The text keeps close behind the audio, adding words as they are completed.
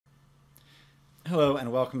Hello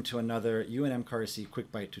and welcome to another UNMCARC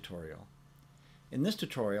Quick Byte tutorial. In this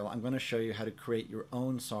tutorial, I'm going to show you how to create your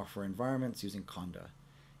own software environments using Conda.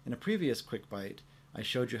 In a previous Quick Byte, I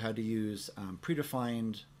showed you how to use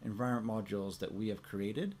predefined environment modules that we have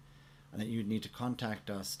created and that you'd need to contact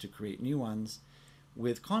us to create new ones.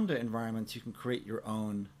 With Conda environments, you can create your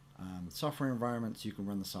own software environments. You can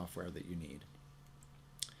run the software that you need.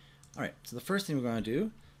 All right, so the first thing we're going to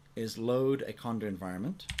do is load a Conda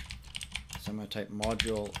environment. So I'm going to type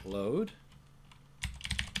module load,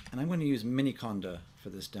 and I'm going to use mini-conda for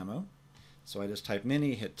this demo. So I just type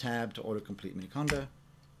mini, hit tab to autocomplete mini-conda.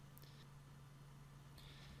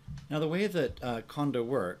 Now the way that Conda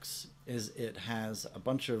works is it has a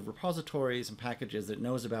bunch of repositories and packages that it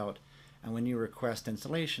knows about, and when you request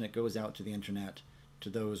installation, it goes out to the internet to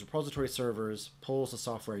those repository servers, pulls the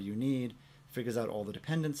software you need, figures out all the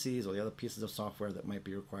dependencies or the other pieces of software that might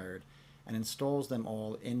be required, and installs them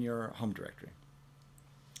all in your home directory.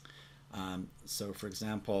 So for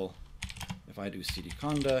example, if I do cd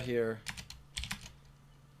conda here,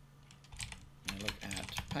 and I look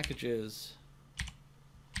at packages,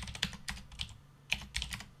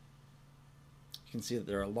 you can see that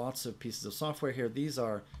there are lots of pieces of software here. These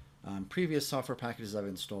are previous software packages I've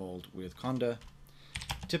installed with Conda.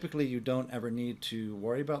 Typically, you don't ever need to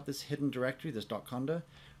worry about this hidden directory, this .conda.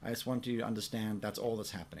 I just want you to understand that's all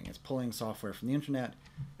that's happening. It's pulling software from the internet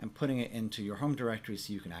and putting it into your home directory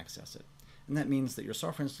so you can access it. And that means that your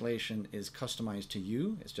software installation is customized to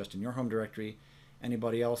you. It's just in your home directory.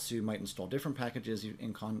 Anybody else who might install different packages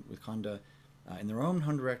with Conda in their own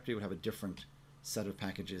home directory would have a different set of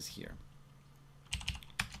packages here.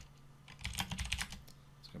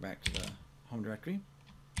 Let's go back to the home directory.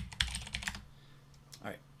 All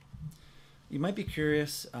right. You might be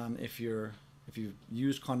curious if you've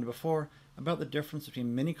used Conda before about the difference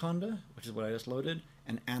between mini-conda, which is what I just loaded,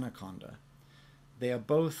 and anaconda. They are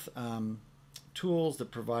both tools that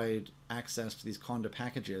provide access to these Conda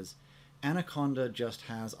packages. Anaconda just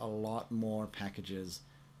has a lot more packages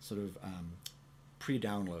sort of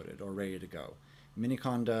pre-downloaded or ready to go.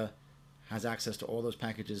 Mini-conda has access to all those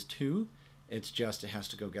packages too. It's just it has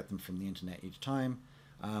to go get them from the internet each time.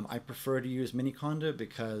 I prefer to use mini-conda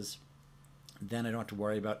because then I don't have to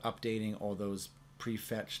worry about updating all those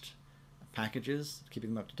pre-fetched packages,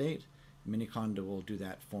 keeping them up to date. Mini-conda will do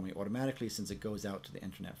that for me automatically since it goes out to the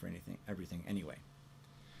internet for everything anyway.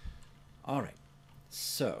 All right,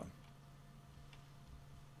 so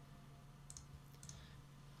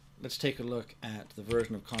let's take a look at the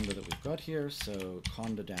version of Conda that we've got here. So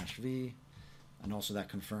conda-v, and also that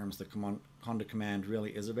confirms the Conda command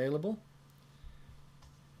really is available.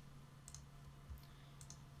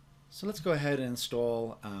 So let's go ahead and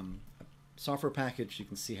install a software package. You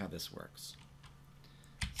can see how this works.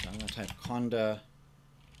 So I'm going to type conda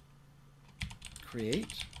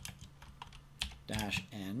create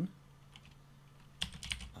 -n.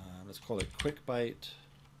 Let's call it quick byte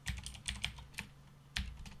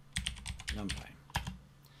numpy.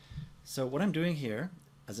 So what I'm doing here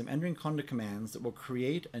is I'm entering conda commands that will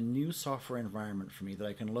create a new software environment for me that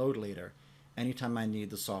I can load later anytime I need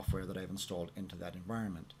the software that I've installed into that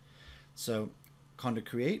environment. So conda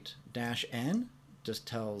create -n just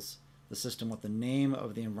tells the system what the name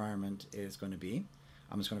of the environment is going to be.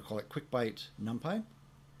 I'm just going to call it quick byte numpy,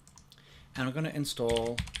 and I'm going to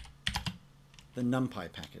install the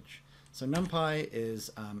numpy package. So numpy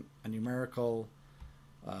is a numerical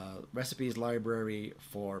recipes library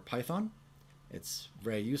for Python. It's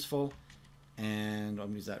very useful, and I'm going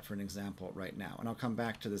to use that for an example right now. And I'll come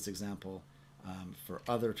back to this example for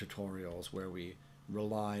other tutorials where we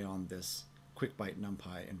rely on this quick byte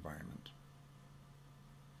numpy environment.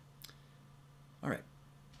 All right,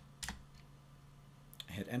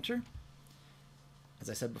 I hit enter. As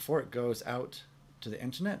I said before, it goes out to the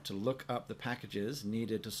internet to look up the packages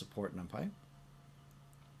needed to support NumPy.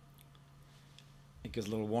 It gives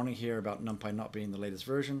a little warning here about NumPy not being the latest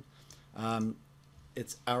version.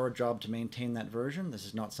 It's our job to maintain that version. This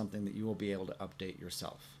is not something that you will be able to update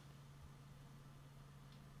yourself.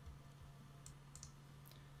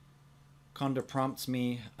 Conda prompts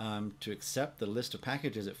me to accept the list of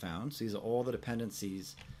packages it found. So these are all the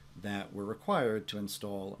dependencies that were required to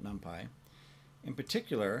install NumPy. In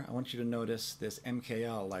particular, I want you to notice this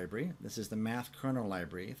MKL library. This is the math kernel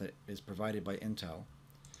library that is provided by Intel.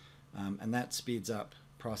 And that speeds up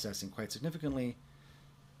processing quite significantly.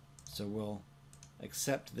 So we'll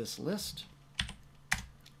accept this list.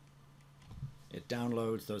 It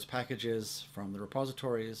downloads those packages from the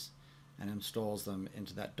repositories and installs them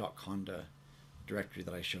into that .conda directory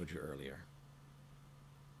that I showed you earlier.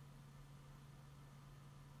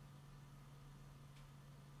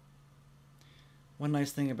 One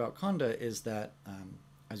nice thing about Conda is that,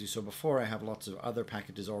 as you saw before, I have lots of other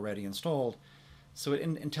packages already installed, so it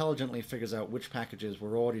intelligently figures out which packages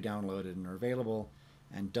were already downloaded and are available,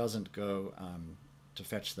 and doesn't go to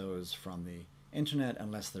fetch those from the internet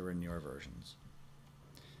unless they're in newer versions.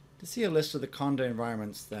 To see a list of the Conda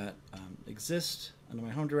environments that exist under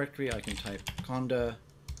my home directory, I can type Conda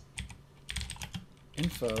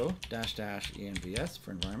info --envs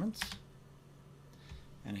for environments,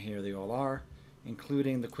 and here they all are,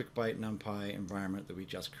 including the QuickByte NumPy environment that we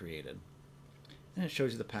just created. And it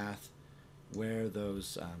shows you the path where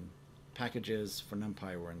those packages for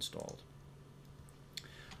NumPy were installed.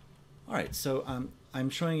 Alright, so I'm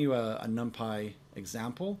showing you a NumPy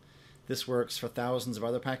example. This works for thousands of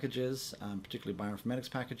other packages, particularly bioinformatics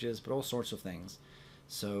packages, but all sorts of things.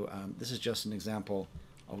 So this is just an example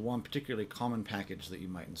of one particularly common package that you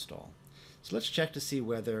might install. So let's check to see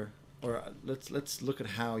whether, or let's look at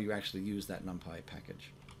how you actually use that NumPy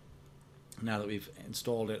package now that we've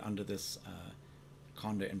installed it under this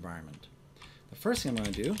Conda environment. The first thing I'm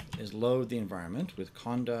going to do is load the environment with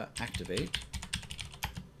Conda activate.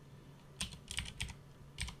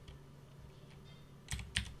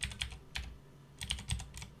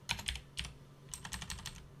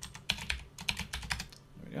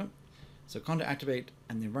 So Conda activate,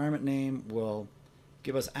 and the environment name will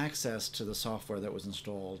give us access to the software that was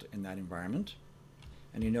installed in that environment.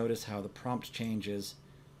 And you notice how the prompt changes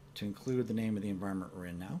to include the name of the environment we're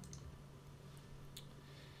in now.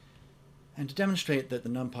 And to demonstrate that the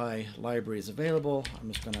NumPy library is available, I'm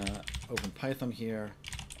just going to open Python here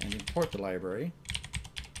and import the library.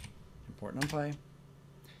 Import NumPy.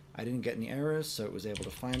 I didn't get any errors, so it was able to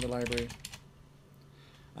find the library.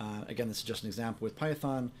 Again, this is just an example with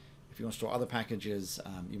Python. If you install other packages,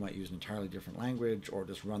 you might use an entirely different language or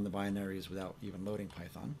just run the binaries without even loading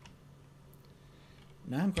Python.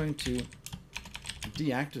 Now I'm going to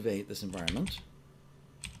deactivate this environment.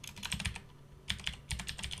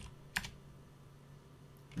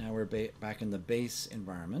 Now we're back in the base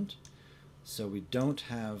environment, so we don't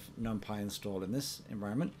have NumPy installed in this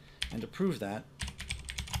environment. And to prove that,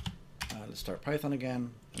 let's start Python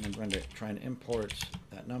again, and I'm going to try and import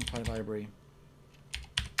that NumPy library.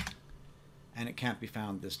 And it can't be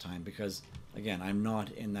found this time because, again, I'm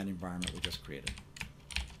not in that environment we just created.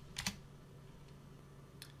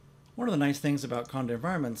 One of the nice things about Conda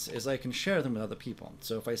environments is I can share them with other people.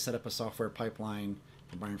 So if I set up a software pipeline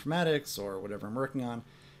for bioinformatics or whatever I'm working on,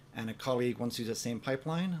 and a colleague wants to use that same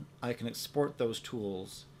pipeline, I can export those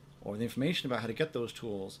tools or the information about how to get those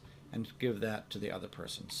tools and give that to the other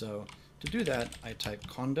person. So to do that, I type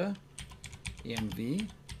Conda env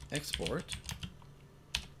export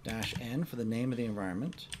 -n for the name of the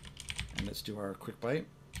environment, and let's do our QuickByte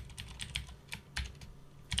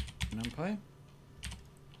NumPy,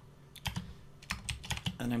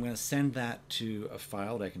 and I'm going to send that to a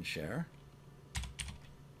file that I can share.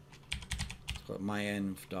 Let's call it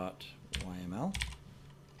myenv.yml,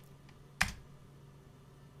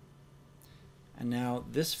 and now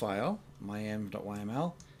this file,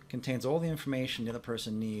 myenv.yml, contains all the information the other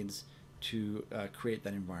person needs to create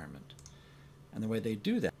that environment. And the way they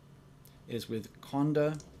do that is with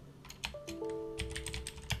Conda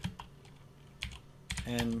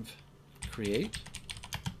env create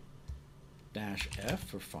 -f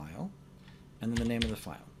for file, and then the name of the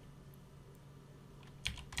file.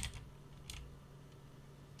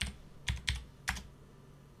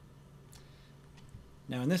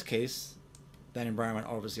 Now in this case, that environment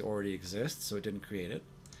obviously already exists, so it didn't create it.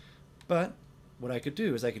 But what I could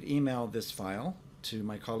do is I could email this file to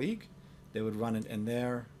my colleague. They would run it in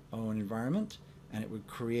their own environment, and it would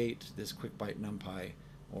create this QuickByte NumPy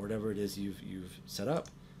or whatever it is you've set up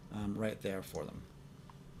right there for them.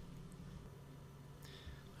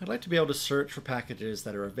 I'd like to be able to search for packages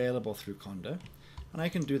that are available through Conda, and I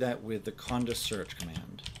can do that with the Conda search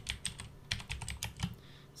command.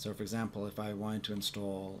 So for example, if I wanted to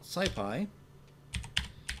install SciPy,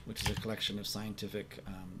 which is a collection of scientific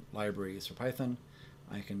libraries for Python,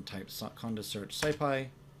 I can type Conda search SciPy,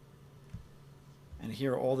 and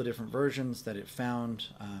here are all the different versions that it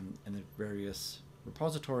found in the various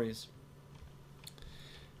repositories.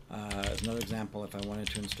 As another example, if I wanted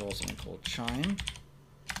to install something called Chime,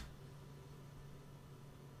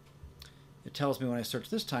 it tells me when I search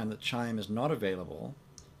this time that Chime is not available.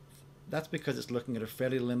 That's because it's looking at a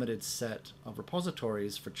fairly limited set of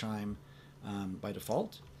repositories for Chime by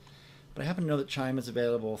default. But I happen to know that Chime is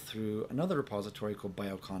available through another repository called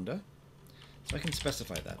BioConda. So I can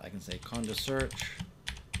specify that. I can say Conda search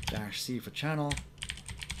 -c for channel,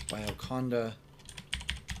 BioConda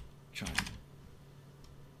Chime.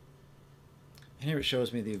 And here it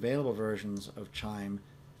shows me the available versions of Chime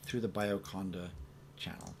through the Conda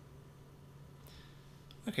channel.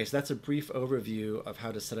 Okay, so that's a brief overview of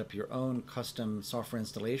how to set up your own custom software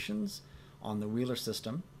installations on the Wheeler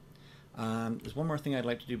system. There's one more thing I'd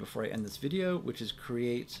like to do before I end this video, which is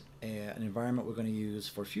create an environment we're going to use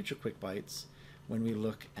for future Quick Bytes when we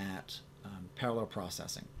look at parallel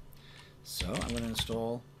processing. So I'm going to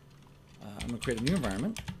install, I'm going to create a new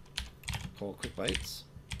environment called Quick Bytes.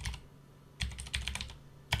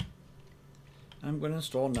 I'm going to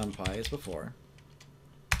install NumPy as before.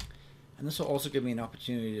 And this will also give me an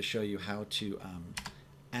opportunity to show you how to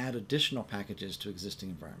add additional packages to existing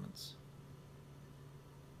environments.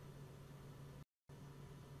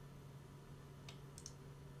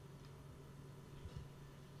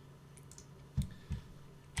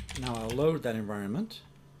 Now I'll load that environment.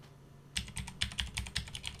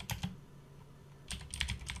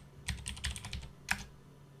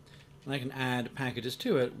 And I can add packages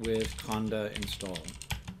to it with Conda install.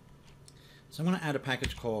 So I'm going to add a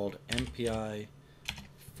package called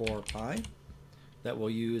MPI4Pi that we'll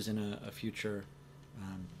use in a future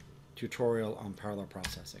tutorial on parallel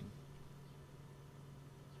processing.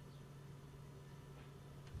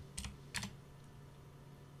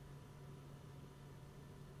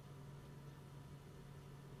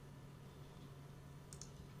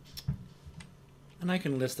 And I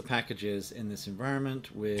can list the packages in this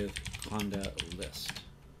environment with Conda list.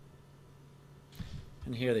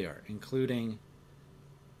 And here they are, including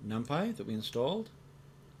NumPy that we installed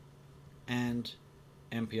and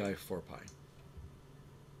MPI4Pi.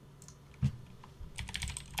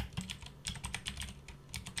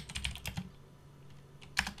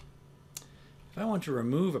 If I want to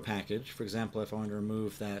remove a package, for example, if I want to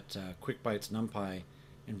remove that Quick Bytes NumPy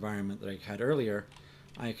environment that I had earlier,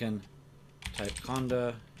 I can type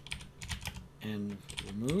Conda and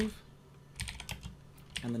remove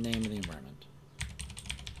and the name of the environment.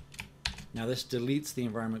 Now this deletes the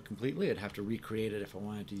environment completely. I'd have to recreate it if I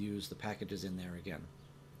wanted to use the packages in there again.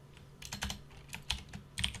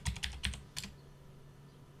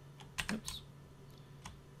 Oops.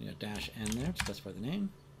 Need a -n there to specify the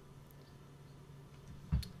name.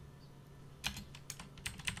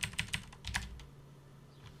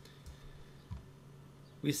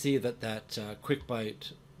 We see that Quick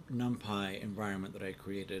Byte NumPy environment that I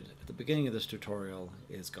created at the beginning of this tutorial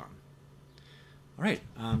is gone. All right,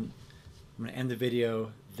 I'm going to end the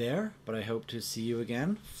video there, but I hope to see you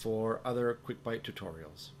again for other Quick Byte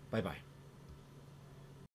tutorials. Bye-bye.